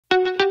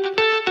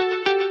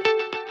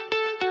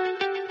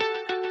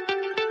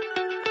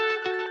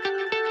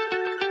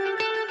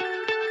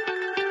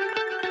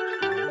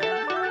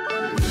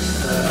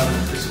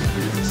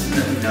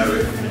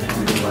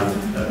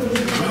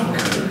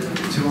welcome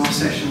to our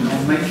session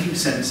on making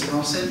sense of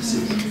our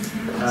senses.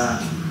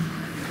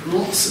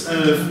 Lots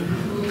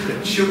of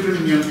the children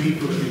and young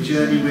people that we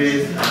journey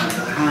with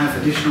that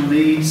have additional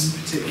needs,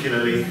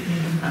 particularly,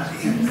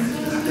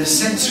 there's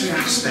sensory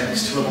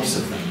aspects to a lot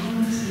of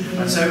them.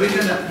 And so we're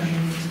going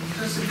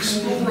to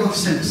explore our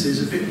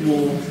senses a bit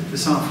more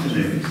this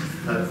afternoon.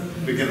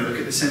 We're going to look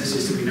at the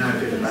senses that we know a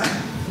bit about,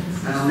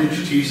 and I'll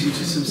introduce you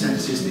to some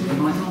senses that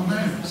you might not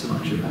know so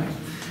much about.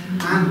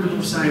 And we'll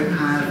also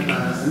have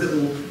a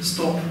little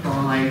stop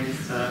by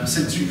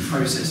sensory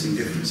processing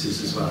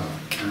differences as well.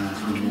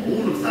 And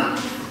all of that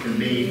can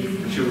mean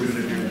for children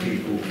and young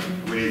people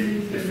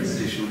with different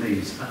additional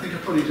needs. I think I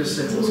probably just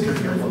said what's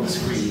coming up on the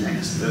screen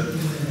next, but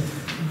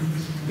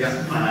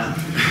yeah, I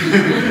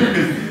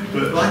am.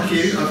 But like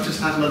you, I've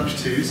just had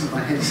lunch too, so my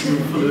head's still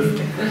full of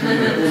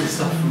all the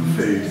stuff from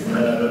food.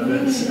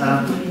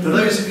 For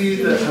those of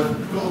you that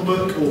have got a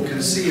book or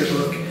can see a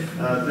book,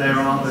 there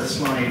are the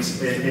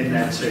slides in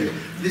there too.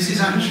 This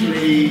is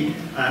actually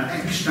an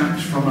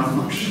extract from a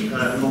much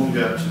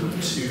longer, sort of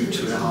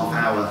 2.5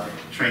 hour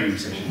training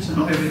session. So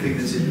not everything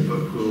that's in the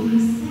book will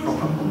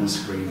crop up on the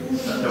screen.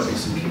 There'll be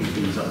some key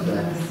things up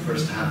there for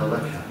us to have a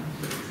look at.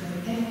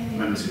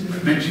 And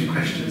I mentioned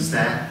questions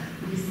there.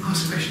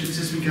 Ask questions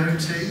as we go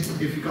too.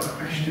 If you've got a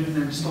question,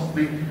 then stop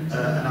me and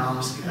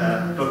ask.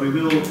 But we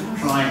will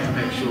try and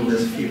make sure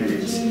there's a few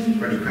minutes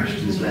for any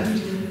questions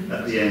left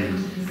at the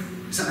end.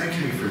 Is that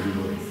okay for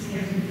everybody?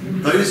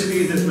 Those of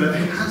you that were,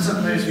 hands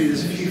up those of you,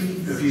 there's a few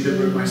of you that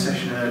were at my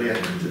session earlier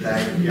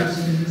today. Yes.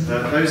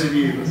 Those of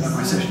you at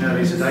my session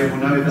earlier today will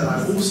know that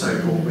I've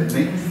also brought with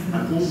me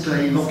an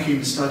all-day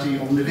lock-in study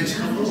on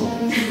Levitical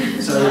law.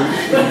 So,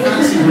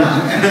 fancy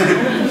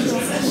that.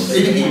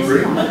 In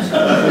Hebrew,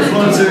 as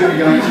long as you're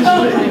going to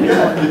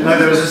sleep. No,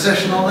 there was a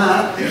session on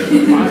that.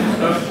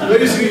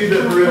 Those of you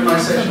that were at my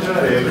session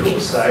earlier, of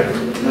course, though,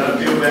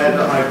 be aware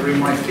that I bring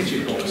my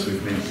fidget box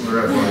with me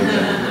wherever I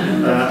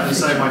go. And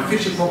so my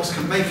fidget box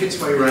can make its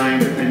way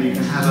around, and you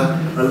can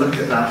have a look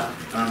at that.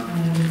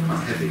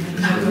 Quite heavy.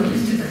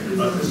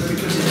 Let me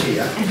put it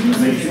here, and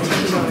then you can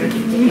take something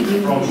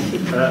from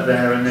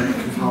there, and then it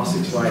can pass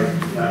its way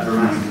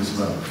around as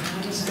well.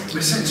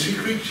 We're sensory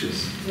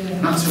creatures.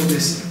 And that's what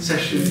this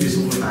session is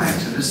all about.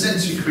 And as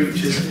sensory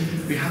creatures,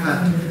 we have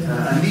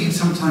a need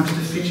sometimes to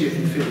fidget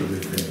and fiddle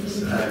with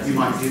things. You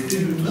might be a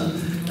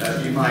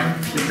doodler. You might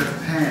click a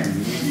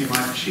pen. You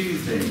might chew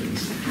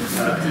things.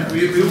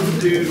 We all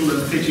doodle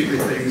and fidget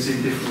with things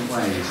in different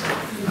ways.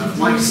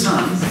 My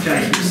son,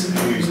 James,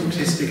 who's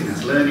autistic and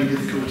has learning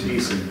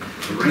difficulties and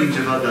a range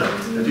of other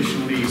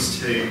additional needs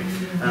too,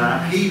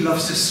 he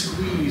loves to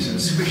squeeze and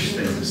squish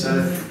things.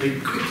 So they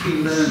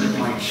quickly learned at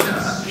my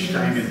church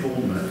down in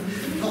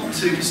Bournemouth not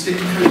to stick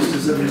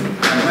posters and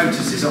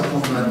notices up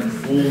on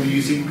the wall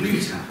using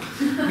glue tap,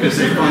 because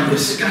they find them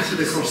scattered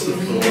across the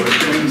floor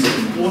and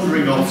James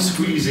wandering off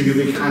squeezing a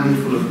big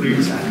handful of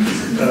glue tap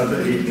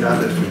that he'd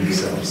gathered for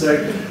himself. So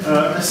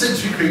as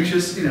sensory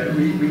creatures, you know,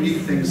 we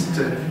need things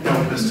to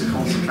help us to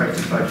concentrate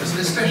and focus,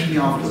 and especially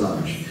after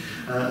lunch.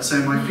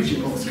 So my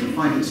fidget box can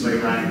find its way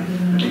around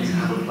and you can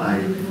have a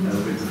play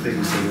with the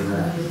things that are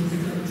there.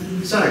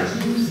 So,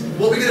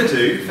 what we're going to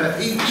do for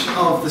each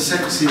of the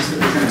senses that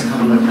we're going to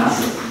have a look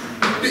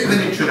at, a bit of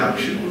an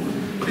introduction,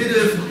 a bit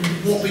of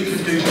what we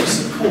can do to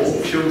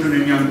support children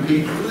and young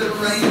people with a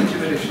range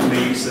of additional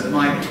needs that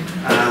might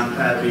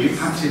be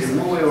impacted in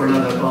one way or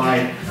another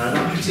by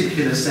that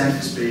particular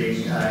sense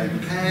being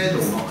impaired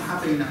or not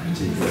having that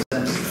particular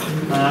sense.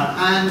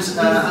 And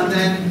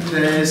then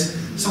there's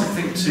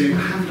something to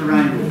hand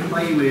around or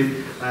play with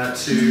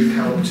to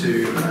help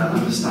to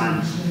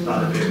understand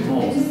that a bit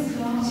more.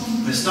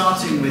 We're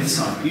starting with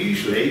sight.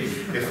 Usually,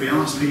 if we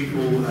ask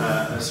people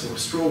a sort of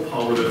straw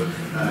poll of,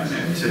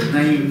 to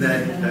name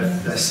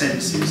their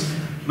senses,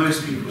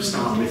 most people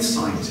start with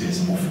sight.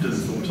 It's often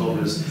thought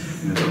of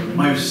as the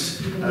most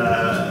sort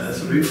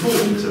of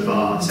important of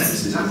our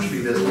senses.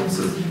 Actually, there's lots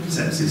of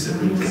senses that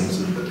are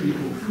important, but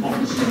people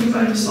often think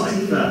about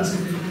sight first.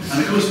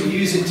 And of course we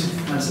use it,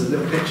 as the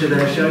little picture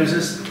there shows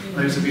us,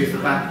 those of you at the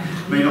back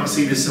may not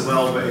see this so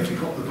well, but if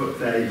you've got the book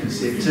there you can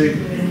see it too.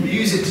 We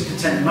use it to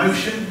detect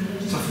motion,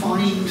 to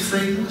find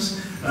things.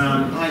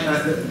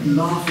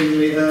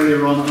 Laughingly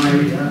earlier on, I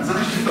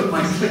managed to put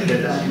my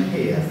clicker down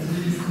here.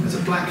 There's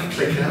a black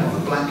clicker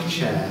on a black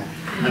chair,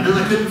 and then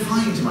I couldn't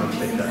find my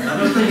clicker, and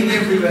I was looking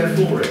everywhere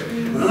for it.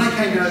 And then I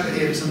came over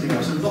here to something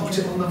else and locked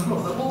it on the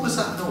floor. What was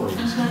that noise?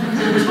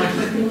 It was my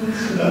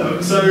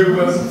clicker.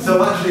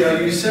 So actually I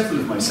use several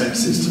of my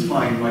senses to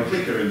find my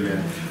clicker in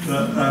there.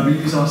 But we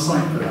use our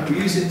sight for that. We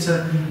use it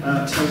to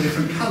tell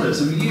different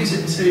colours, and we use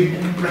it to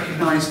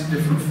recognise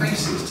different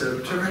faces,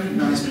 to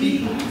recognise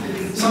people.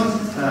 Some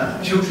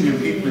children and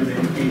people,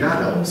 and indeed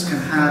adults, can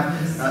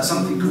have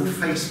something called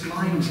face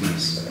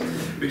blindness,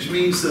 which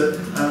means that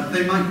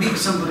they might meet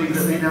somebody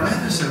that they know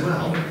ever so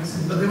well,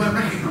 but they won't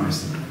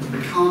recognise them.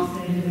 They can't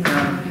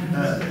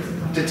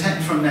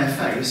detect from their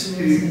face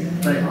who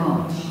they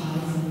are.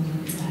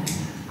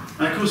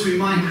 And of course, we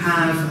might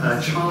have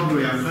a child or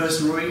a young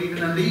person or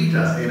even a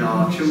leader in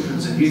our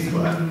children's and youth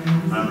work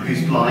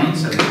who's blind,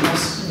 so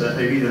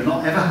they've either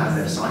not ever had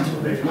their sight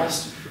or they've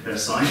lost their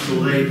sight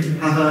or they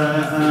have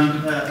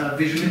a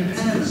visual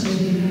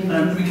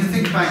impairment. We can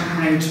think about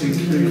how to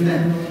include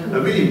them.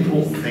 A really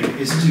important thing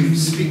is to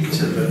speak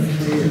to them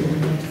clearly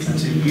and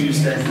to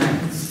use their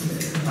names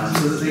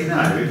so that they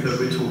know that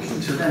we're talking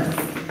to them.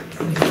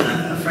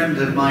 A friend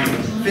of mine,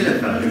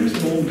 Philippa, who's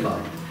born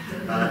blind,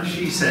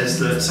 she says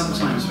that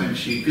sometimes when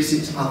she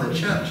visits other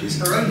churches,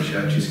 her own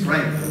church is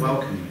great for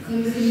welcoming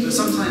her, but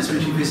sometimes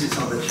when she visits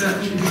other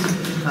churches,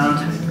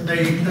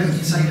 they don't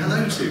say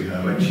hello to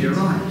her when she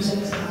arrives,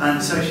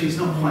 and so she's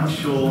not quite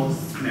sure,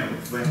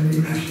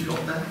 how she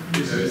got there.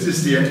 Is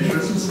this the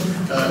entrance?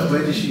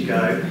 Where does she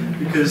go?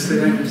 Because they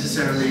don't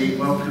necessarily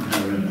welcome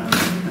her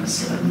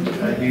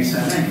and use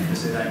her name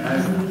because they don't know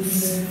her.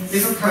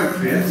 If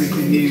appropriate, we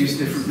can use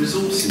different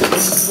resources to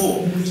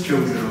support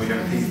children or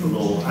young people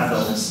or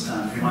adults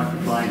who might be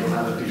blind or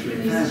have a visual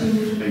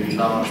impairment, maybe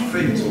large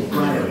print or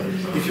braille.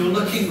 If you're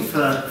looking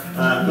for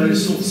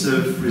those sorts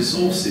of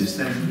resources,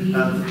 then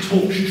the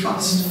Torch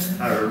Trust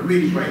are a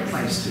really great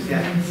place to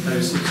get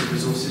those sorts of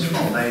resources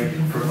from. They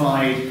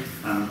provide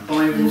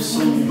Bible,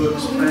 song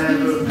books, prayer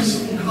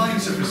books, all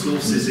kinds of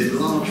resources in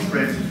large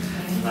print,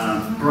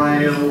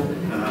 braille,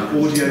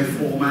 audio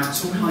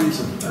formats, all kinds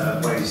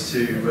of ways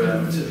to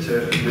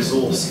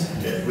resource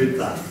with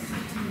that.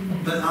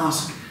 But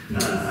ask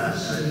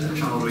a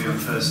child or young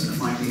person that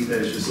might need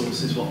those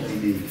resources what they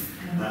need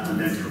and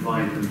then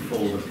provide them for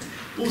them.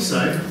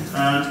 Also,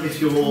 if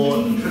you're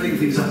putting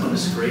things up on a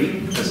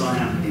screen, as I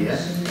am here,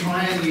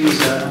 try and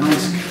use a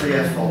nice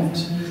clear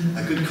font,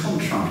 a good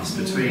contrast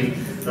between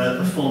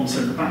the font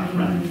and the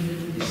background.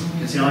 You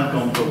can see I've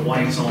gone for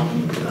white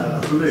on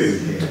blue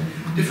here.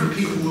 Different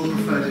people will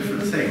prefer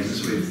different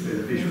things with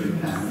a visual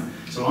impairment,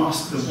 so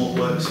ask them what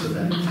works for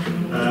them.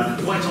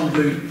 White on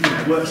blue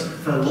works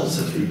for lots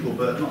of people,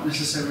 but not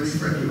necessarily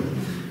for everyone.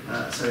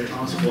 So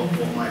ask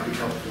what might be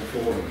helpful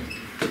for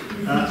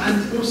them.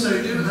 And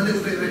also do a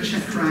little bit of a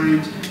check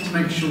around to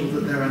make sure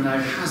that there are no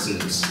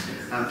hazards.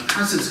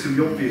 Hazards can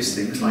be obvious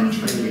things like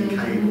trailing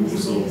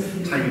cables or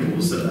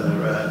tables that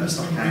are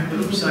stuck out,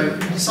 but also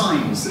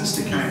signs that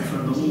stick out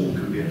from the wall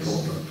can be a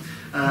problem.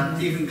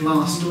 Even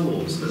glass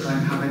doors that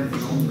don't have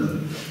anything on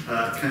them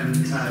can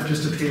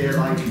just appear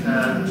like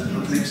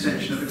an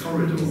extension of the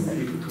corridor that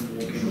people can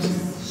walk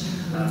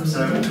into.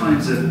 So all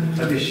kinds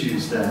of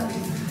issues there.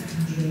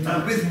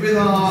 With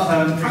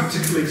our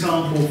practical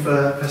example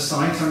for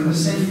sight, I'm going to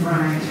send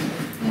around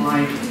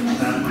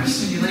my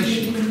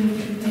simulation.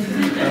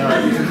 You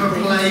can have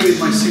a play with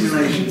my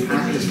simulation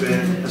pack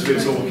as we're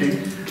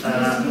talking.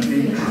 Let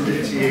me hand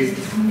it to you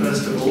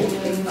first of all.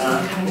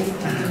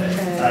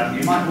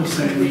 You might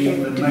also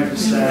need the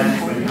notes there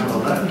when you have a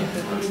look.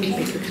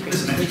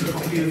 There's an extra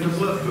copy of the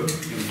workbook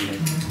in here.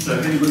 So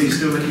if anybody's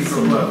still looking for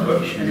a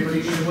workbook,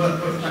 anybody need a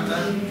workbook back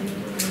there?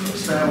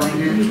 Spare one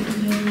here?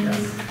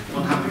 Yeah.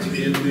 I'm happy to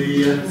be in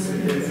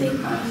the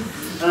pack.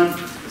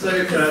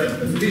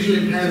 Visual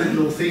Impairment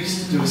North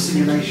East do a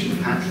simulation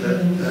pack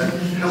that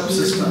helps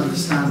us to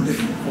understand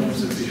different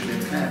forms of visual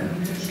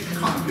impairment. It's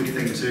quite a good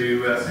thing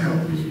to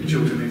help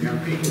children and young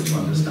people to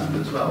understand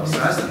as well.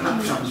 So as the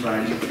pack comes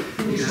round, you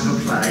can have a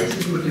play,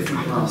 put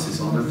different glasses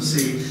on and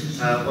see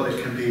what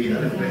it can be a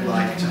little bit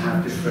like to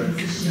have different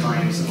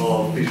kinds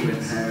of visual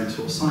impairment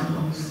or sight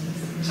loss.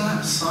 So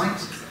that's sight.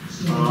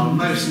 Our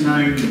most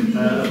known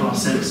of our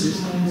senses.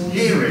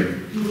 Hearing.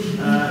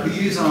 We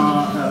use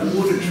our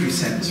auditory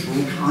sense for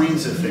all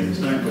kinds of things,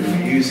 don't we?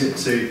 We use it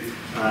to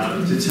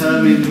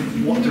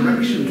determine what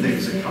direction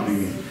things are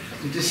coming in,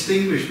 to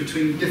distinguish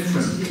between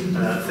different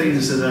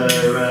things that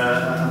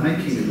are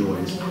making a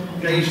noise,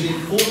 gauge the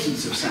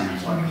importance of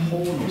sounds like a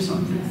horn or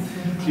something.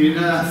 Do you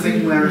know that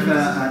thing where if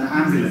an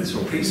ambulance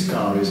or police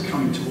car is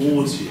coming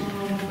towards you,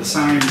 the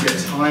sound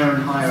gets higher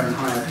and higher and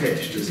higher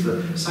pitched as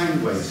the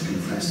sound waves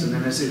compress, and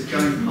then as it's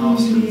going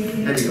past and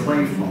heading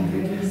away from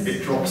you,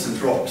 it drops and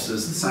drops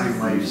as the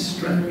sound waves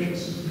stretch.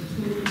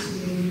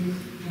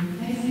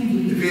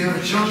 If you have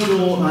a child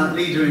or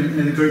leader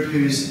in a group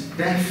who's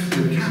deaf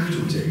with a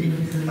capital D,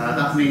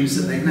 that means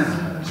that they've never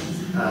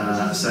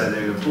heard, so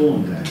they were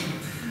born deaf.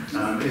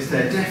 If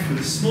they're deaf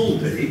with a small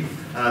d,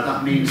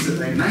 that means that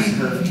they may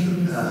have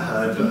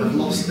heard but have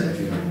lost their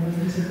hearing.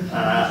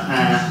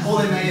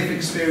 Or they may have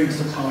experienced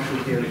a partial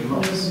hearing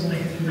loss.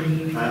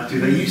 Do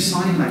they use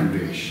sign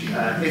language?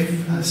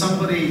 If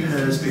somebody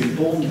has been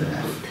born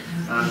deaf,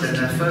 then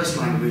their first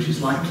language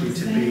is likely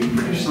to be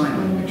British Sign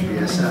Language,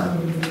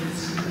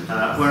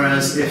 BSL.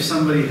 Whereas if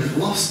somebody has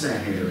lost their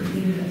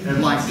hearing, they're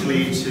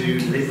likely to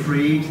lip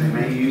read, they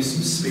may use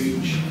some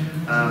speech,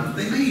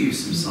 they may use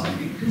some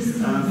signing,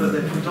 but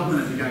they're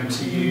predominantly going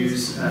to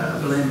use a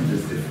blend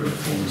of different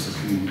forms of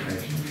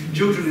communication.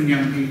 Children and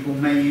young people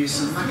may use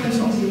some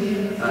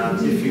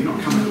Makaton. If you've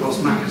not come across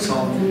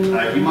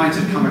Makaton, you might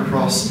have come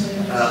across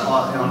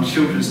on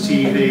children's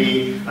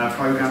TV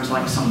programmes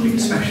like Something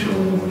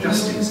Special or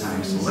Justin's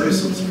House or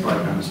those sorts of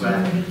programmes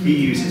where he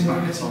uses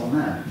Makaton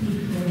there.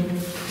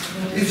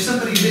 If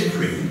somebody lip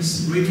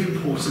reads, really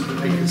important that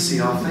they can see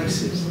our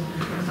faces.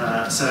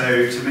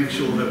 So to make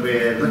sure that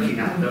we're looking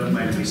at them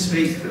when we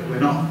speak, that we're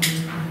not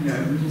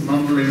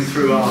mumbling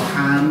through our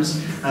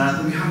hands,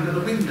 that we have a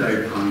little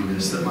window behind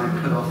us that might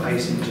put our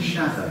face into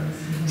shadow.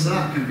 So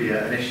that can be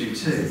an issue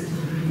too.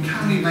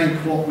 Can we make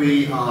what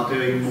we are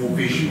doing more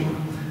visual?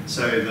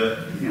 So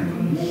that the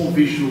more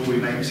visual we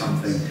make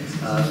something,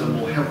 the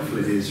more helpful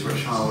it is for a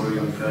child or a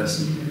young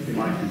person who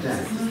might be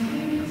deaf.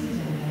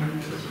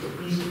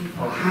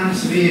 I'll hand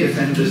some ear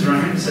defenders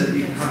around so that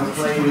you can have a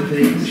play with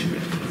these.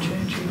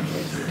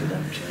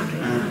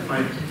 If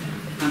I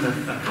hand a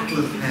couple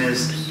of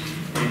pairs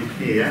in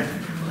here,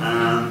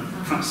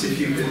 perhaps if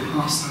you could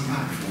pass them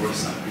back for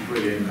us, that would be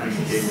brilliant. Thank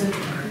you.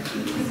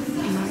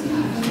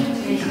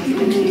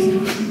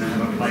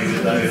 Have a play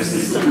with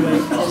those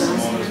and pass them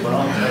on as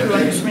well.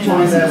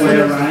 Find their way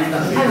around,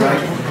 that would be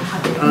great.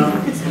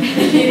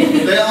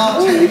 They are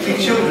technically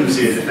children's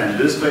ear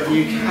defenders, but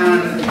you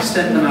can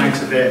extend them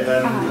out a bit,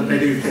 and they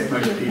do fit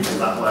most people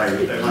that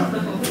way. They might,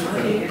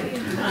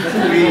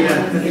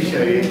 let me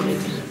show you.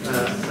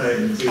 So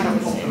you can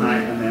pop them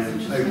out and then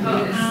open them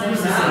like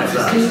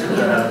that.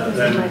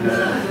 Then you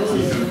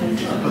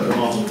can put them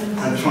on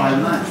and try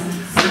them out.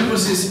 And of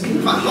course, it's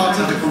quite hard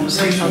to have a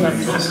conversation when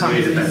you've got some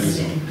ear defenders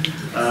on.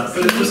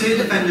 But of course, ear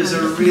defenders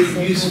are a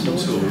really useful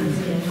tool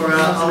for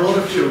a lot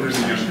of children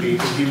and young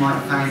people who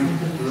might find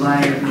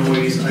loud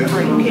noise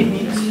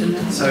overwhelming.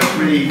 So it's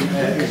really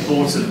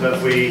important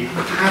that we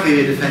have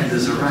ear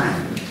defenders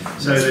around,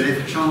 so that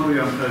if a child or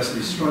young person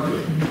is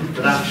struggling,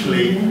 that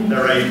actually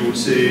they're able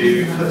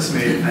to put some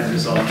ear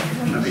defenders on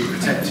and be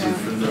protected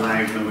from the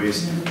loud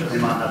noise that they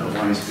might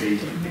otherwise be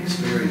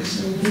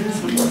experiencing.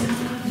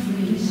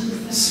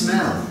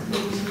 Smell.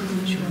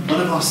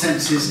 One of our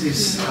senses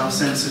is our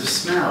sense of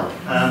smell.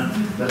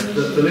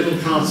 The little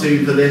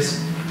cartoon for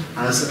this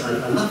has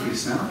a lovely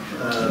smell,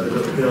 the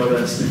little girl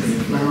that's sniffing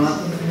a flower,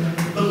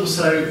 but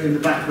also in the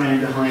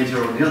background behind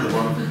her on the other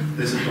one,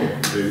 there's a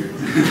dog poo.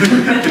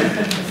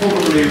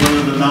 Probably one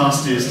of the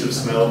nastiest of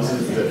smells,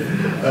 isn't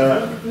it?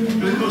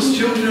 But of course,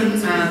 children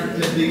and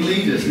the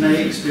leaders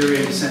may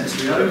experience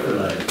sensory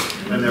overload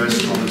when there are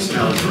strong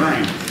smells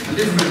around. And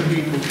different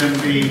people can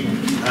be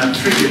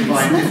triggered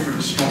by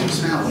different strong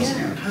smells.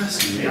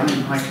 Personally,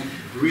 I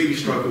really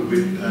struggle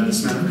with the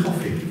smell of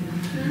coffee.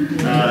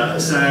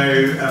 So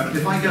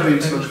if I go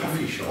into a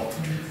coffee shop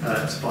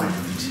to buy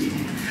tea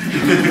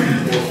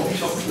or hot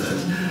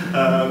chocolate,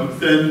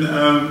 then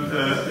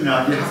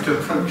you have to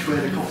approach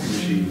where the coffee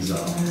machines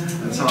are.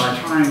 And so I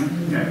try and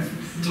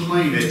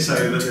time it so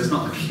that there's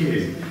not a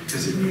queue,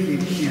 because it really,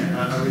 I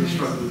really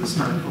struggle with the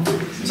smell of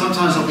coffee.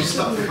 Sometimes I'll be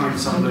stuck behind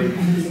somebody.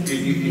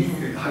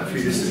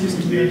 Hopefully this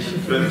isn't me,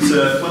 but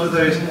one of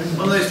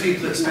those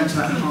people that spent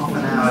about half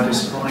an hour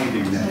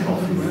describing their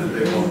coffee, whether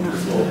they want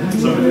before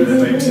somebody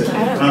that makes it.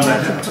 And I'm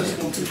like, I just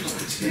want a cup of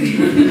tea.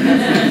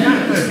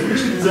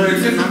 So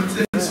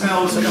different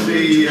smells can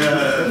be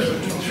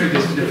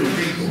triggers for different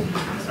people.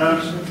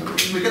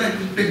 We're going to,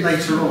 a bit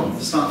later on,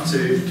 start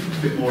to talk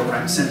a bit more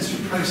about sensory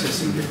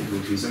processing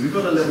difficulties. And we've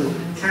got a little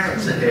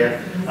character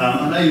here.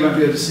 I know you won't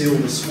be able to see all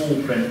the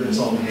small print that's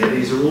on here.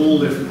 These are all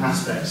different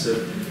aspects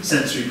of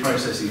sensory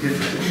processing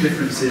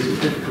differences or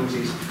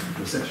difficulties,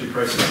 or sensory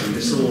processing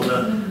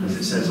disorder, as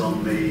it says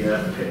on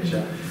the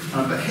picture.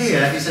 But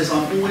here, he says,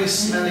 I'm always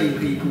smelling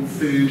people,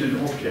 food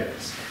and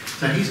objects.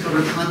 So he's got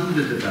an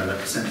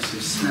underdeveloped sense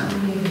of smell.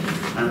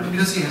 And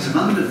because he has an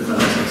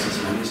underdeveloped sense of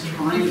smell, he's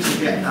trying to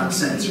get that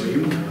sensory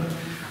input.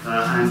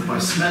 And by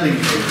smelling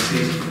things,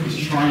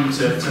 he's trying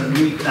to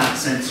meet that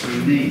sensory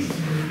need.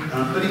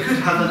 But he could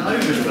have an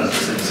overdeveloped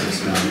sense of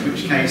smell, in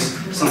which case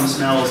some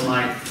smells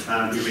might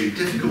be really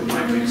difficult,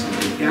 might make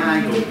somebody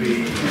gag or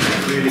be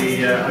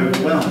really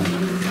overwhelmed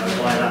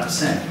by that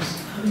sense.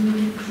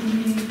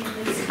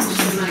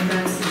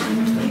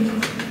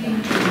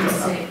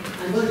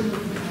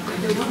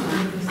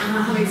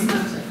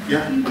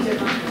 Yeah,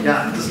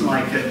 it doesn't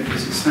like it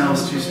because it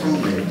smells too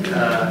strongly.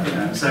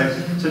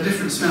 So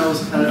different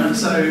smells, and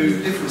so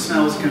different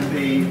smells can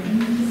be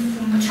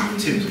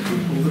attractive to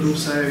people, but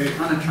also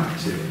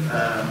unattractive.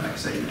 Like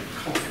say,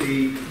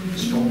 coffee,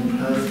 strong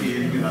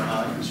perfume, I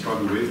can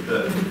struggle with,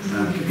 but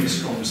give me a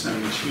strong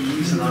smelling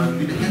cheese, and I'm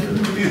in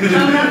heaven.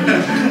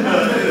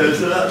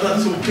 So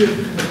that's all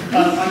good.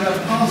 I'm going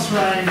to pass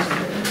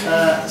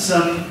around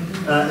some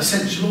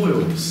essential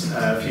oils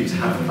for you to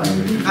have a play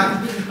with. In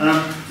fact,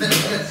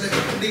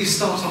 these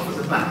start off at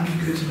the back.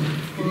 Could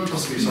you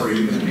possibly, sorry,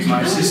 you're going to be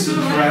my assistant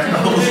throughout the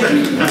whole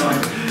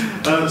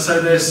thing.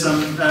 So there's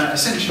some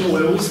essential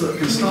oils that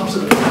can start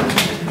at the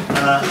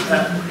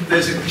back.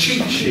 There's a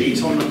cheat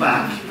sheet on the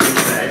back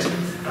instead,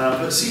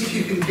 but see if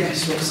you can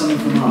guess what some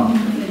of them are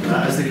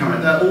as they come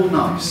out. They're all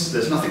nice.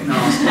 There's nothing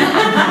nasty. They're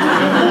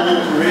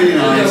all really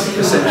nice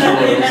essential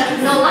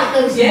oils. Not like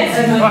smiles.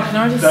 Yes. I can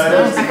already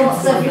There's smell.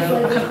 lots every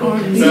flavour. I can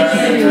already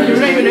smell. You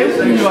don't even know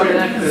who you are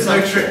there. There's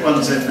no trick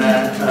ones in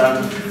there.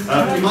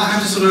 You might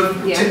have to sort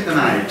of tip them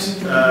out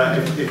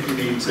if you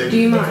need to. Do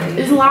you mind?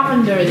 Is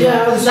lavender in there?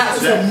 Yeah, Because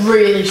that's yeah.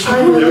 really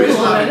strong. There is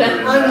lavender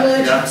in I'm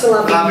there. allergic to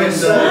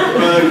lavender.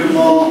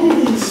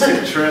 Bergamot,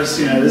 citrus,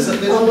 you know,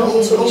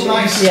 there's all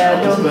nice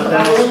Yeah, smells, but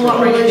that's there's- what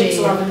I'm really allergic to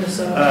need. lavender,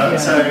 so.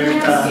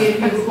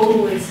 You've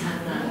always had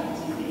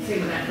that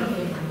thing about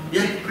coffee.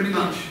 Yeah, pretty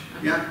much.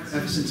 Yeah,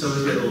 ever since I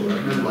was little, I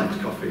never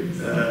liked coffee,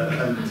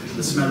 and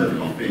the smell of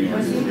coffee,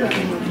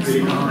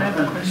 really hard.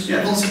 And,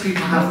 yeah, lots of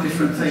people have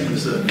different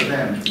things that for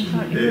them,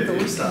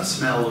 it's that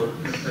smell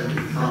that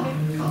you can't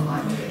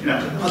like. You know,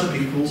 other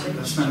people,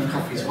 the smell of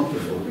coffee is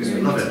wonderful,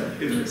 they love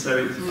it, isn't it? So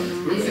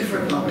we're all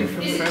different, aren't we?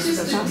 Is it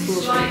just a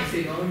dislike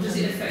thing, or does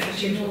it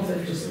affect you more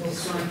than just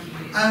disliking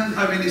it?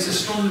 I mean, it's a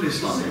strong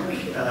dislike,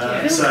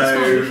 so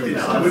you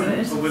know, I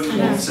wouldn't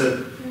want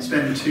to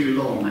spend too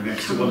long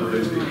next to one of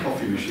those big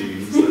coffee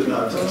machines that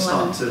I'd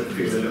start to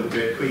feel a little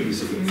bit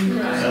queasy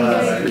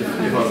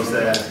if I was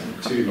there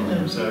too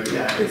long. So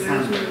yeah, it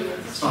can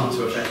start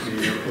to affect me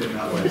in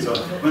that way. So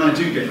when I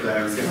do get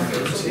there and get my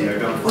cup of tea, I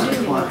go and find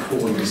a quiet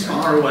corner as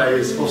far away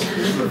as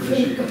possible from the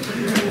machine.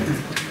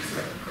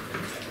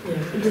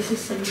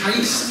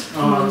 Taste,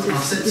 our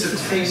sense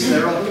of taste,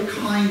 there are all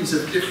kinds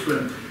of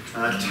different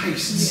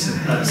tastes,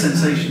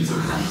 sensations that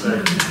we have. So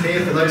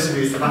here, for those of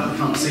you that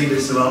can't see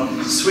this, there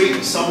are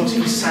sweet,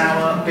 salty,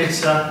 sour,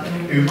 bitter,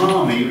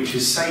 umami, which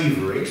is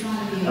savoury,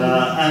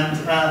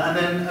 and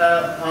then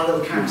our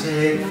little character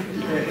here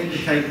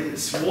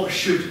indicates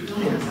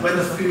when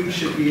the food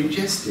should be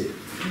ingested.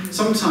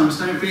 Sometimes,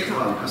 don't we?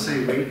 Well, I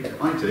say we,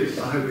 I do.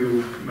 I hope we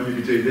all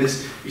maybe do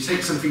this. You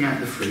take something out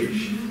of the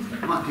fridge.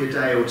 It might be a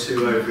day or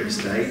two over its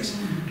date.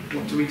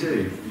 What do?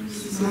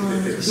 Give it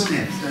a bit of a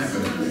sniff, don't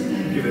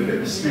we? Give it a bit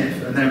of a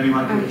sniff, and then we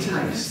might give it a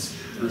taste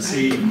and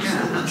see,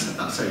 yeah,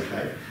 that's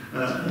okay.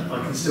 I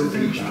can still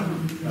eat that.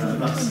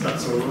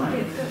 That's all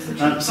right.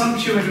 Some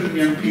children and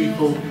young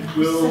people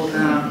will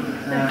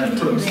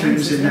put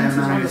things in their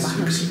mouths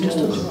to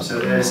explore them. So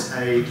there's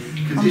a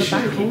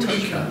condition called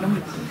pica.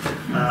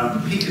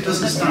 Pica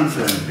doesn't stand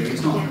for anything.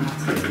 It's not an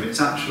acronym.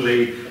 It's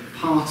actually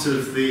part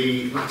of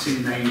the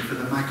Latin name for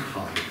the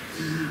magpie,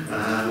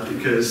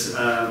 because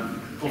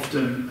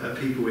often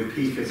people with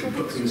pica can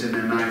put things in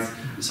their mouth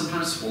and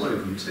sometimes swallow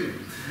them too.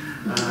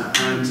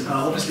 And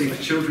obviously for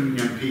children and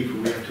young people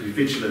we have to be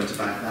vigilant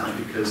about that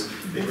because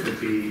it could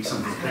be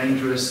something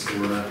dangerous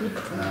or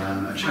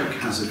a choke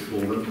hazard for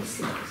them.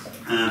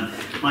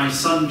 My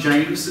son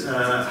James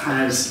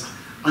has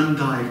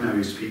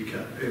undiagnosed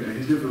pica.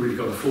 He's never really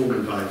got a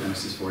formal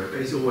diagnosis for it, but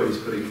he's always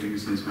putting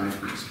things in his mouth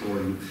and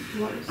exploring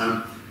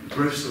them.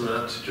 Gross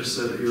alert, just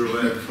so that you're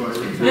aware before I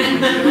leave.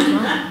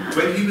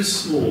 When he was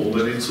small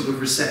and in sort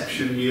of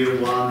reception, year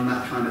one,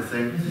 that kind of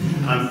thing,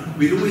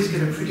 we'd always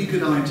get a pretty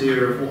good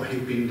idea of what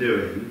he'd been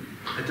doing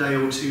a day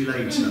or two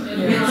later,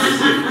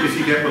 if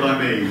you get what I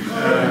mean.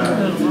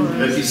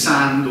 There'd be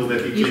sand or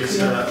there'd be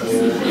glitter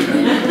or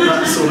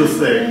that sort of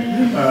thing,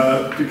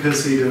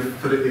 because he'd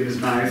have put it in his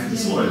mouth and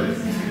swallowed it.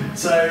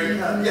 So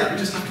yeah, we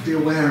just have to be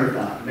aware of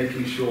that,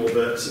 making sure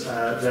that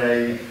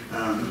they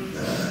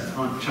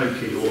aren't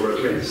choking or at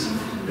risk.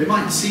 They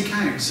might seek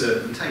out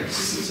certain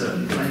tastes,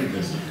 certain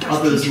flavours.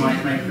 Others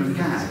might make them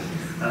gag.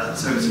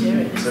 So it's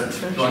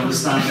important to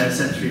understand their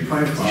sensory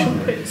profile.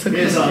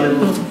 Here's our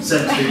little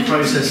sensory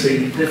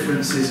processing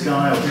differences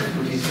guy or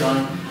difficulties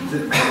guy.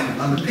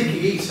 I'm a picky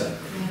eater.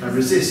 I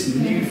resist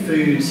new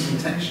foods and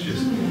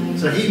textures.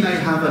 So he may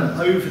have an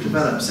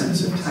overdeveloped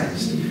sense of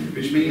taste,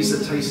 which means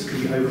that taste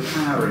can be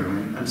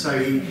overpowering, and so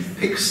he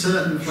picks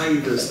certain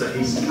flavours that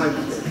he can cope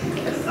with,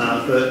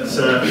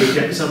 but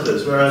rejects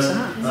others. Whereas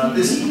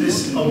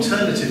this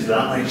alternative to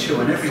that, I chew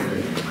on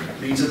everything,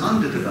 means an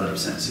underdeveloped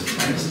sense of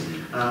taste,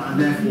 and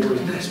therefore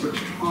is desperate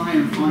to try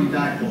and find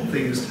out what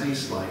things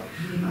taste like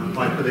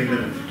by putting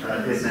them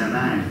in their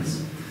mouths.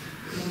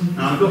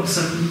 Now I've got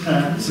some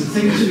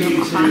things for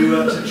you to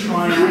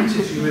try out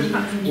if you would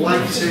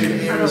like to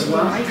hear as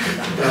well.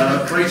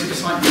 Great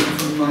excitement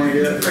from my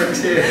friend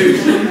here who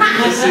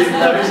has seen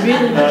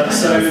those.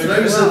 So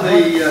those are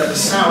the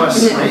sour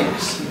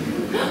snakes.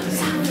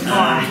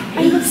 I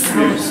love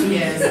sour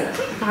sweets.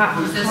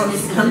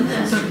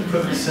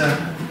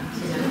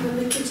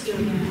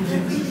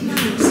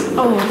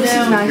 Oh, this is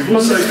nice. We've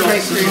also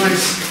got some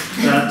nice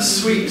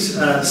sweet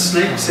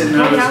snakes in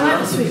there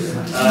as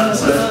well.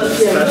 So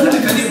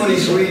if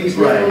anybody's really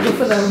brave,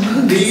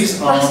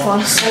 these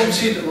are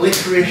salted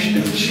licorice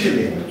and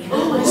chili. And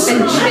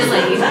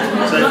chili.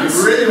 So if you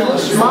really want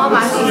to Mom, I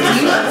think you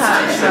should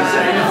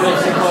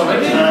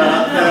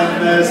then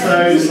there's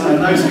those, and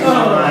those can come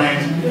around,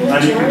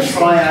 and you can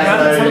try out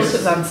those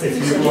if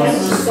you want.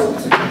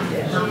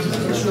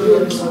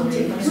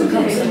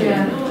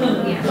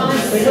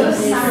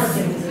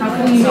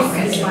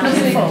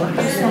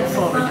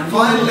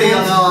 Finally,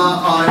 on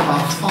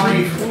our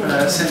five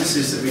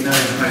senses that we know the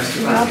most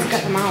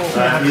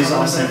about is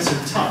our sense of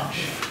touch.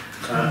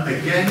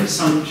 Again,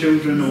 some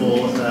children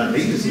or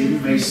leaders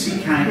even may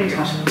seek out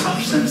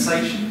touch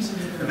sensations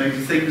that maybe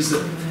things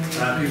that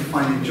people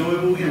find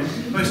enjoyable. You know,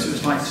 most of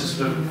us like to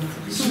sort of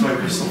stroke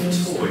a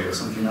soft toy or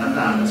something like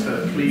that. That's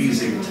a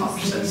pleasing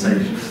touch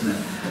sensation, isn't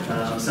it?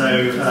 So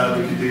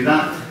we can do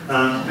that.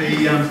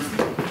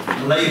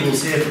 The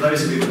labels here, for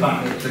those of you at the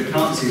back that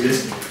can't see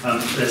this,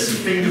 there's some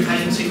finger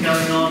painting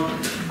going on.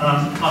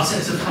 Our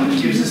sense of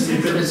touch gives us the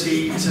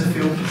ability to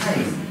feel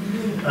pain,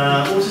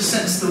 or to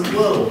sense the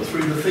world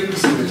through the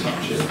things that we're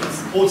touching,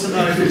 or to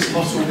know if it's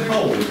hot or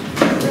cold,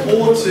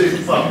 or to,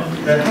 well,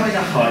 they're having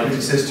a hide,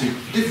 it says to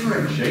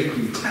differentiate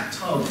the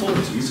tactile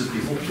qualities of the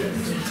object.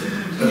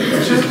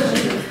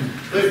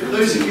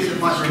 Those of you that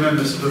might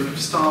remember sort of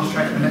Star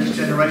Trek The Next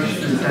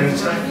Generation and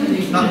Data,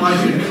 that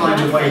might be the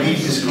kind of way he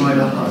described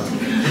a hug.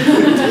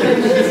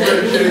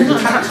 The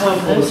tactile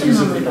qualities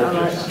of the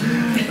object.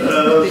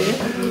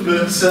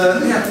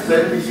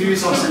 Yeah, we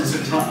use our sense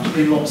of touch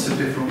in lots of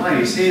different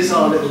ways. Here's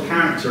our little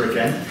character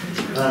again.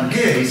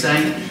 Here he's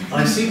saying,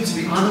 I seem to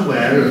be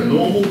unaware of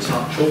normal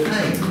touch or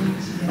pain,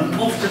 and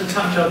often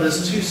touch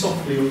others too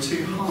softly or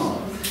too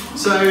hard.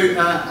 So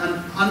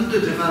an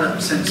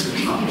underdeveloped sense of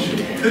touch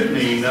could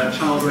mean that a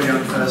child or a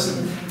young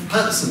person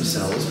hurts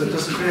themselves but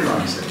doesn't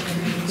realise it.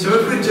 So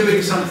if we're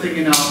doing something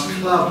in our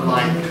club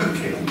like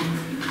cooking,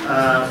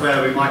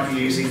 where we might be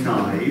using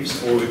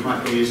knives, or we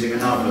might be using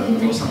an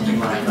oven, or something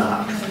like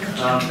that,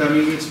 then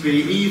we need to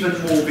be even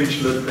more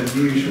vigilant than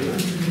usual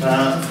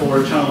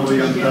for a child or a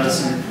young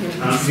person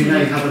who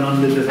may have an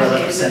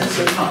underdeveloped sense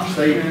of touch.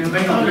 They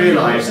may not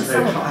realise that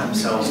they've cut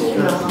themselves or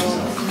hurt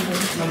themselves.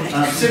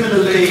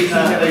 Similarly,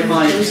 they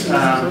might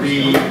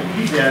be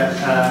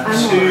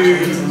too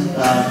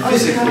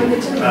physical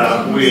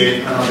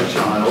with another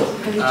child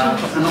and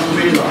not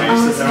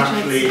realise that they're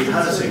actually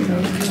hurting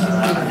them,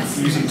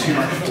 using too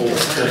much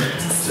force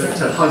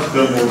to hug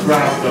them or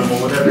grab them or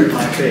whatever it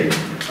might be.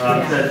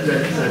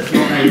 They're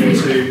not able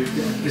to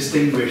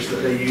distinguish that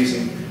they're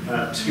using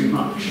too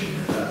much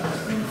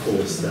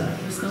force there.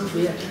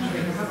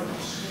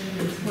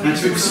 And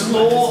to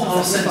explore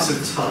our sense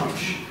of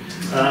touch,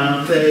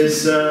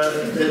 there's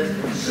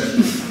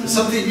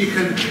something you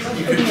can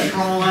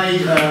try.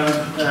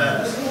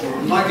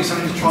 Might be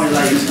something to try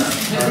later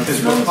because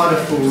we've got quite a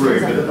full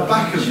room. But at the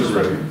back of the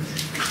room,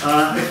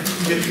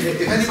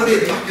 if anybody at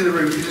the back of the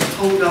room could just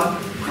hold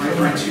up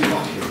my two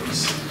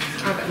buckets,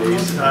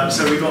 please.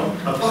 So we've got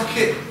a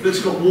bucket that's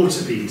got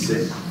water beads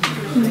in,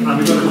 and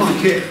we've got a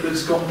bucket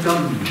that's got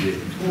gunge in.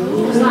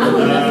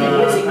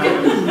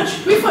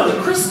 We've got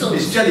the crystals.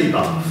 It's jelly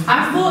bath. I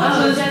thought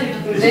it was jelly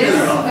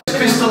bath. It's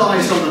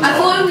crystallised on the top. I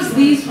thought it was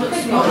these ones.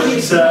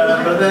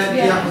 But then,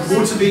 yeah,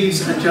 water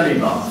beads and jelly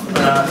bath.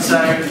 So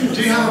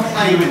do you have a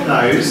play with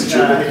those? If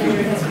you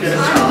get a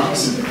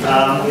chance,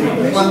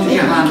 plunge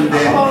your hand in and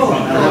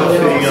have a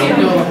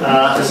feel.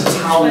 There's a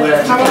towel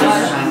there to wash your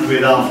hand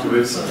with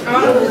afterwards.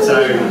 So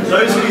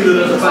those of you that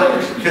are at the back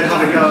can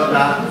have a go at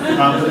that.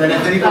 But then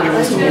if anybody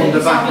wants to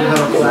wander back and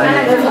have a play,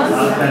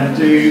 then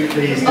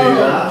please do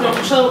that.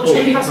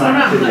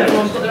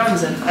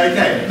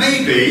 Okay,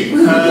 maybe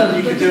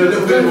you could do a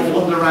little bit of a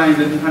wander around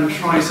and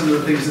try some of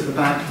the things at the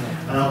back,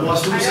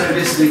 whilst also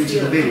listening to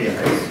the video.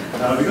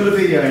 We've got a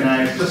video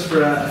now just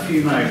for a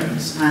few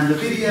moments, and the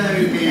video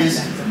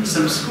is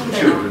some school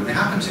children. They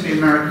happen to be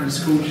American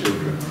school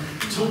children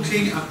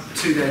talking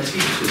to their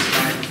teachers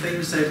about the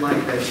things they'd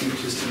like their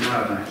teachers to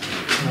know about.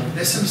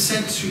 There's some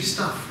sensory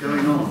stuff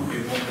going on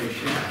in what they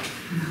share.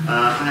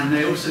 And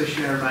they also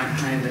share about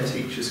how their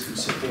teachers can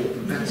support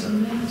them better.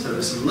 So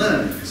there's some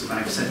learnings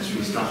about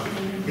sensory stuff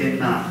in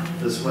that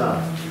as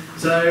well.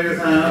 So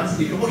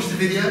you can watch the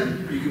video,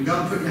 you can go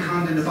and put your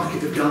hand in a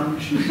bucket of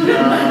gunge,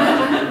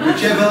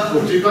 whichever,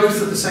 or do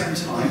both at the same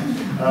time.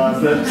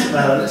 But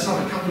let's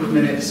have a couple of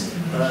minutes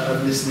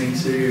of listening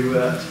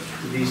to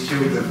these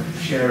children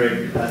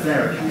sharing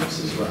their accounts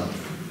as well.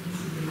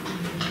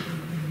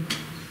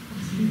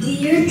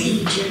 Dear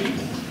teacher,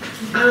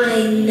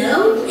 I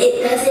know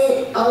it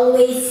doesn't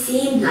always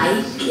seem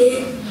like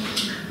it,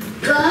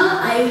 but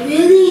I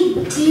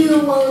really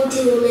do want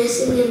to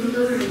listen and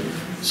learn.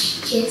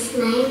 Just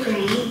my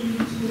brain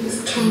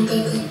is kind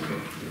of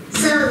different.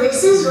 So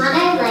this is what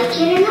I'd like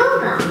you to know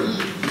about me.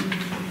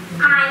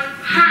 I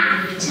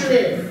have to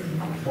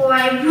move, or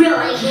I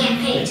really can't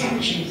pay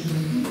attention.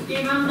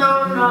 Even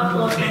though I'm not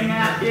looking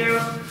at you,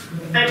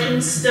 I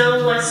can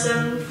still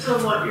listen to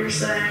what you're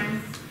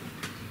saying.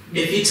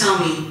 If you tell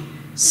me,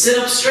 sit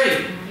up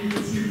straight,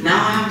 now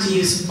I have to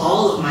use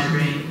all of my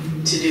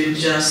brain to do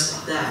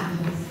just that.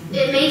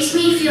 It makes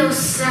me feel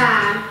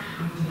sad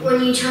when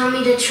you tell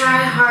me to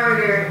try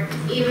harder,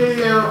 even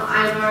though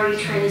I've already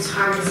tried as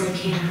hard as I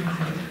can.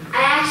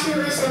 I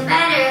actually listen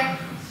better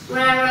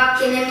when I'm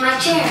rocking in my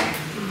chair.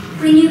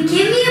 When you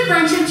give me a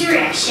bunch of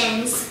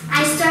directions,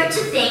 I start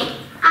to think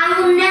I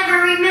will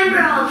never remember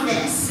all of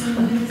this.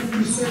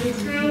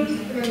 Sometimes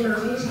my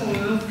mom's head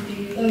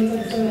ends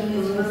up doing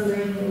more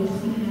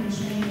memory.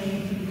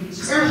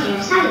 So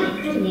here's how you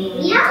can make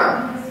me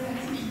out.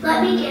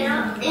 Let me get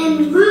up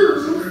and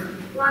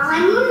move while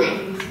I'm moving.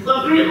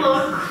 Let me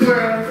look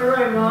wherever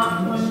I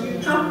want when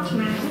you talk to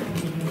me.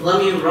 Let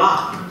me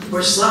rock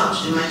or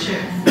slouched in my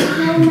chair.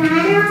 No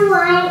matter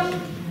what,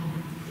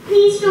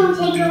 please don't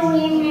take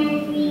away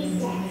my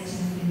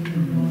recess.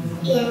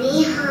 Give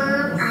me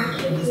home, I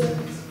can do it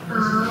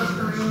all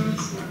by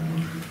myself.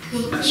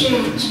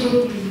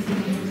 Contraction,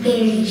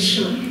 very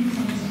short.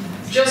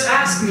 Just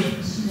ask me,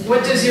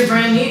 what does your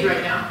brain need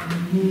right now?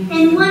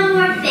 And one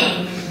more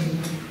thing.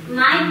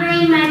 My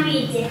brain might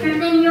be different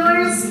than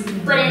yours,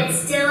 but it's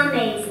still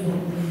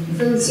amazing.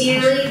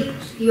 Sincerely,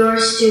 your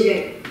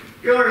student.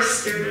 Your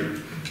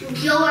student.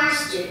 Your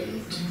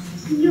student.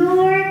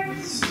 Your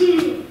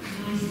student.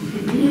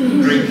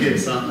 Great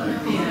kids, aren't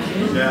they?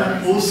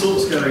 Yeah, all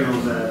sorts going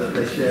on there that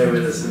they share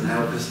with us and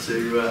help us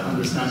to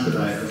understand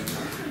about them.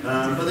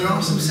 But there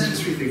are some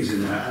sensory things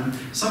in there, and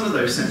some of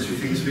those sensory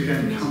things we're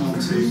going to come on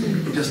to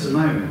in just a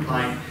moment,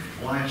 like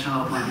why a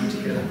child might need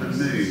to get up and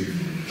move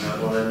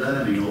while they're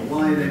learning, or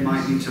why they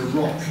might need to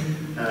rock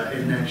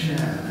in their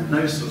chair, and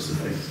those sorts of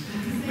things.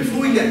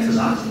 Before we get to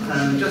that,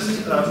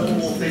 just one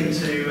more thing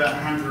to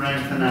hand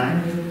around for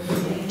now.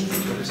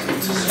 Just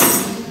need to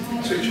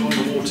switch on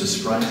the water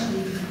spray.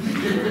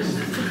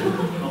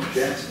 Not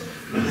yet.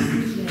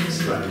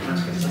 Spray,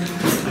 that's better.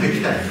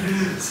 Okay,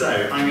 so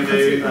I'm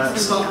going to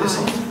start this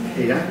off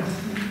here,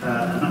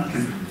 and that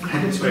can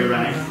head its way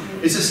around.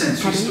 It's a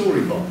sensory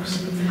story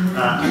box.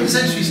 And the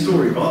sensory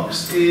story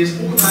box is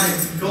all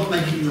about God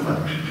making the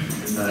weather.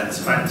 It's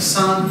about the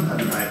sun,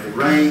 and about the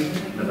rain,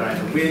 and about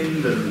the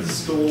wind, and the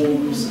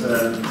storms,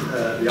 and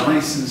the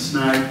ice and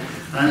snow.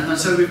 And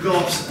so we've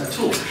got a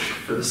torch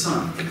for the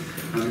sun,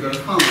 and we've got a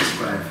plant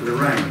sprayer for the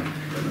rain.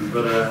 We've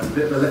got a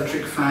bit of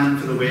electric fan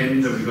for the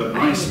wind, and we've got an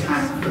ice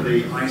pack for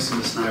the ice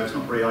and the snow. It's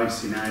not very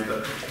icy now,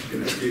 but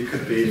it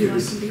could be if it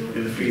was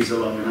in the freezer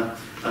long enough.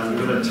 And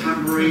we've got a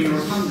tambourine or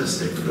a thunder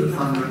stick for the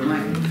thunder and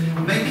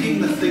lightning.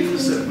 Making the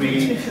things that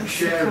we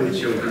share with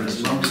children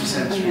as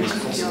multi-sensory as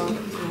possible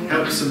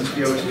helps them to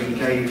be able to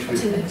engage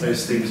with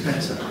those things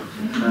better.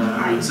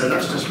 And so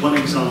that's just one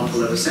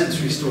example of a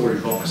sensory story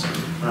box.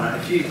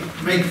 If you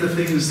make the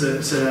things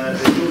that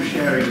you're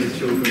sharing with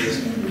children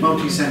as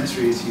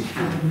multi-sensory as you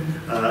can,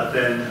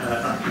 then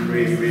that can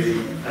really,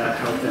 really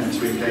help them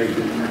to engage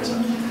with it better.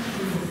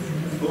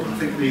 Well, I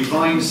think the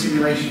Vine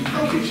simulation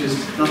package has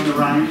done the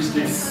rounds.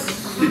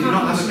 Did you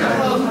not have a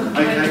go?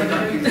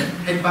 Okay, you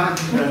head back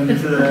and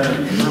have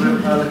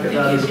a look at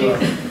that as well.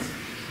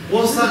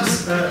 Whilst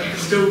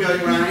that's still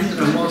going around,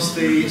 and whilst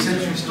the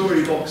sensory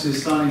story box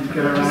is starting to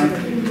go around,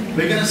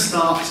 we're going to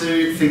start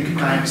to think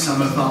about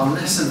some of our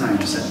lesser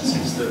known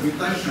senses that we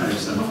don't know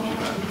so much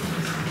about.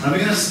 And we're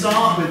going to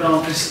start with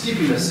our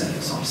vestibular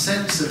sense, our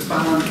sense of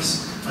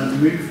balance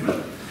and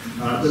movement.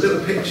 The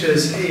little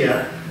pictures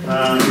here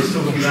is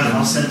talking about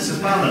our sense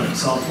of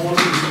balance, our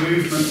body's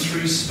movement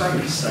through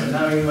space, so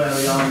knowing where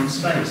we are in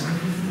space.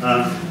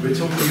 We're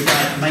talking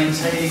about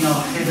maintaining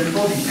our head and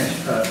body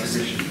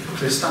position,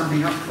 so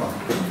standing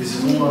upright. This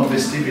is all our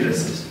vestibular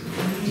system.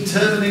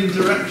 Determining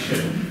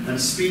direction and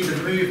speed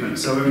of movement,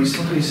 so when we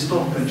suddenly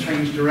stop and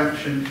change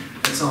direction,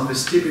 it's our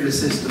vestibular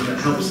system that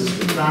helps us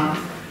with that.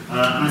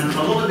 And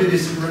a lot of it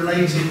is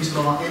related to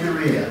our inner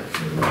ear.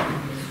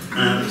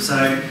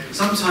 So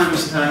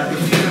sometimes if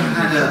you've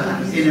had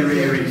an inner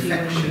ear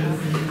infection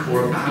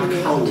or a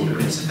bad cold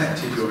and it's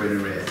affected your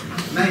inner ear,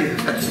 it may have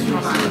affected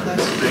your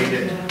balance. It's made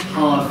it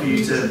hard for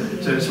you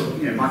to sort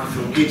of, might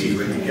feel giddy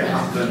when you get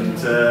up, and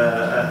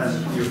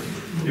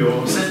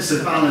your sense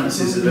of balance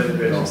is a little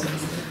bit off.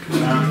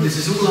 This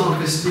is all our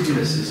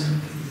vestibular system.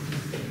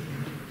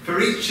 For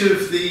each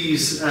of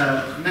these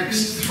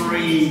next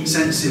three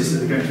senses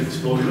that we're going to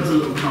explore, we've got a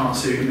little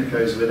cartoon that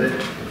goes with it.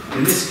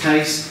 In this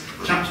case,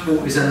 chap's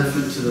brought his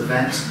elephant to the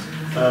vet.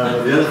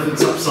 The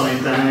elephant's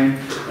upside down,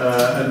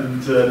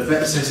 and the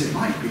vet says it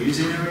might be his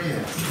inner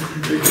ear.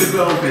 It could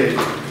well be.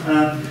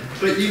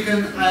 But you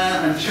can,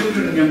 and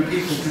children and young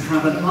people can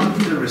have an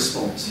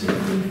under-responsive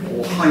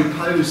or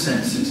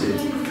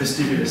hyposensitive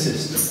vestibular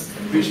system,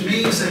 which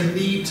means they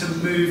need to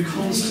move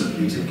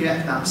constantly to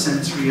get that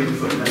sensory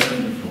input they're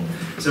looking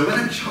for. So when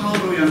a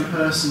child or young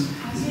person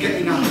is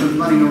getting up and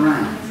running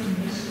around,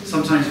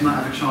 sometimes you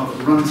might have a child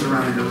that runs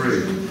around the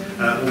room,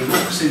 or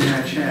rocks in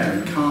their chair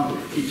and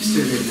can't keep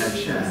still in their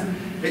chair.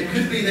 It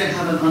could be they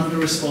have an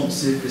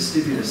under-responsive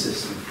vestibular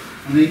system,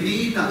 and they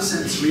need that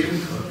sensory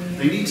input.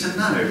 They need to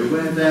know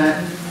where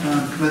their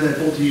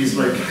body is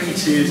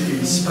located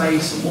in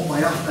space and what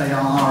way up they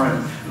are,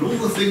 and all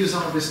the things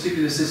our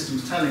vestibular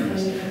system's telling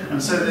us.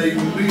 And so they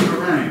move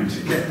around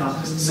to get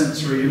that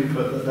sensory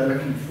input that they're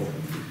looking for.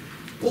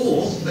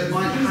 Or they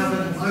might have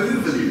an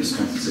overly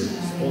responsive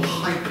or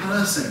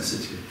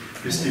hypersensitive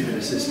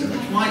vestibular system,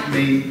 which might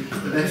mean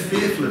that they're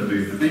fearful of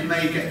movement. They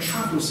may get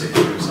travel sick,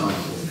 for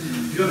example.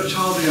 If you've got a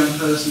child or young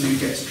person who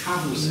gets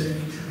travel sick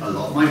a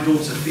lot, my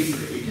daughter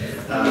Phoebe,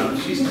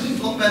 she's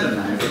a lot better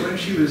now, but when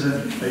she was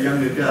a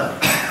younger girl,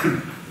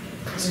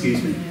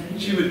 excuse me,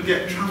 she would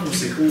get travel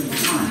sick all the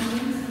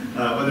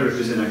time. Whether it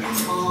was in a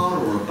car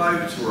or a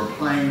boat or a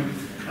plane,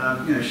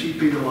 she'd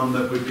be the one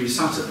that would be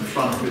sat at the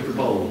front with the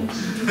bowl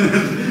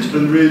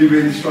and really,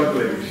 really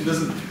struggling. She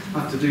doesn't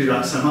have to do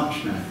that so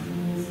much now.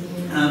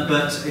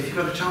 But if you've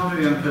got a child or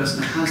a young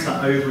person that has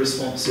that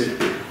over-responsive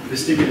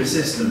vestibular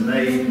system,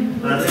 they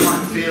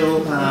might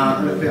feel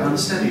a little bit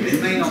unsteady.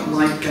 They may not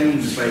like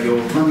games where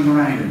you're running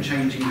around and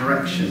changing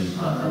direction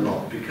a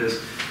lot,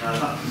 because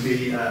that can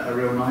be a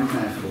real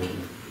nightmare for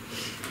them.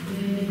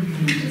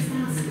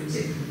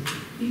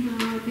 You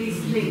know, are these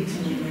linked to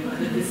like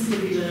the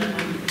vestibular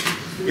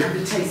and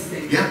the taste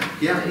thing?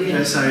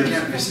 So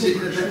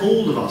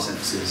all of our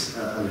senses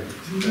are linked.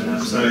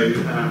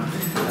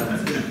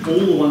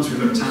 All the ones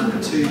we've looked at, the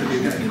two that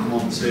we're going to come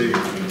on to,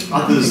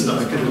 others that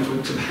I'm going to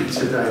talk about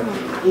today,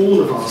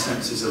 all of our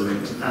senses are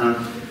linked.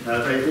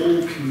 They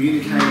all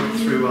communicate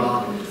through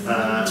our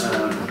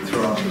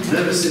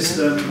nervous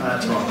system,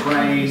 to our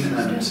brain,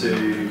 and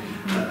to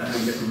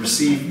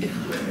receive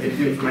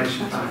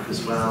information back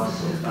as well,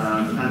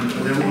 and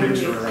they're all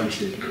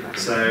interrelated.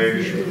 So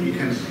you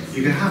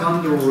can have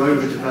under or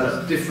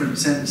overdeveloped different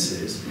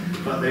senses,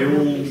 but they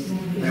all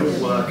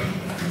work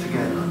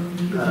together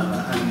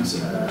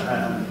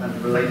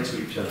and relate to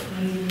each other.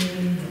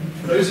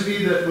 Those of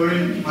you that were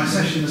in my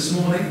session this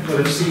morning will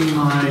have seen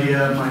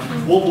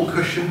my wobble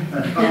cushion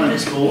and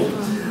balance board.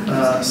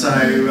 So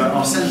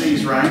I'll send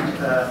these round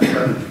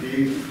for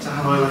you to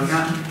have a look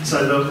at.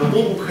 So the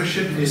wobble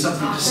cushion is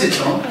something to sit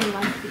on,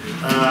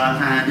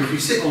 and if you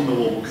sit on the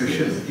wobble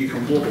cushion, you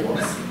can wobble on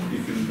it,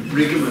 you can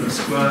wriggle and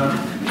squirm,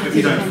 but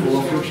you don't fall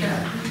off your chair.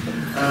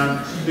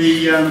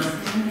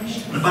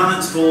 The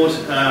balance board,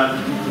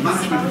 the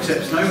management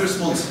accepts no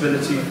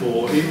responsibility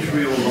for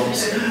injury or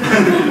loss to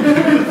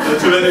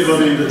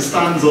anybody that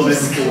stands on it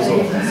and falls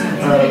off.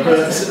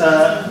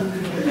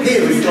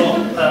 Here we've got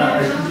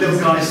a little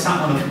guy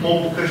sat on a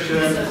wobble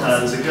cushion,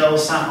 there's a girl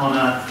sat on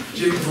a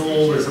jig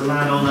ball, there's a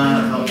lad on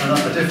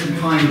a different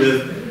kind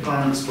of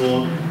balance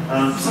board.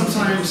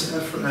 Sometimes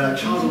a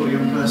child or a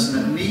young person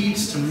that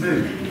needs to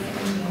move,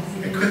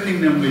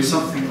 equipping them with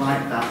something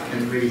like that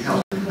can really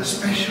help,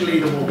 especially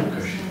the wobble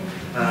cushion.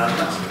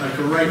 That's a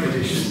great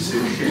addition to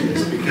the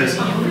kids, because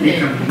you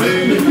can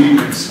move, you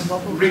can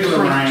wriggle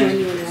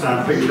around,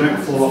 but you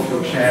don't fall off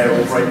your chair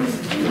or break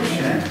your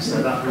chair,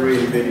 so that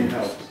really, really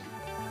helps.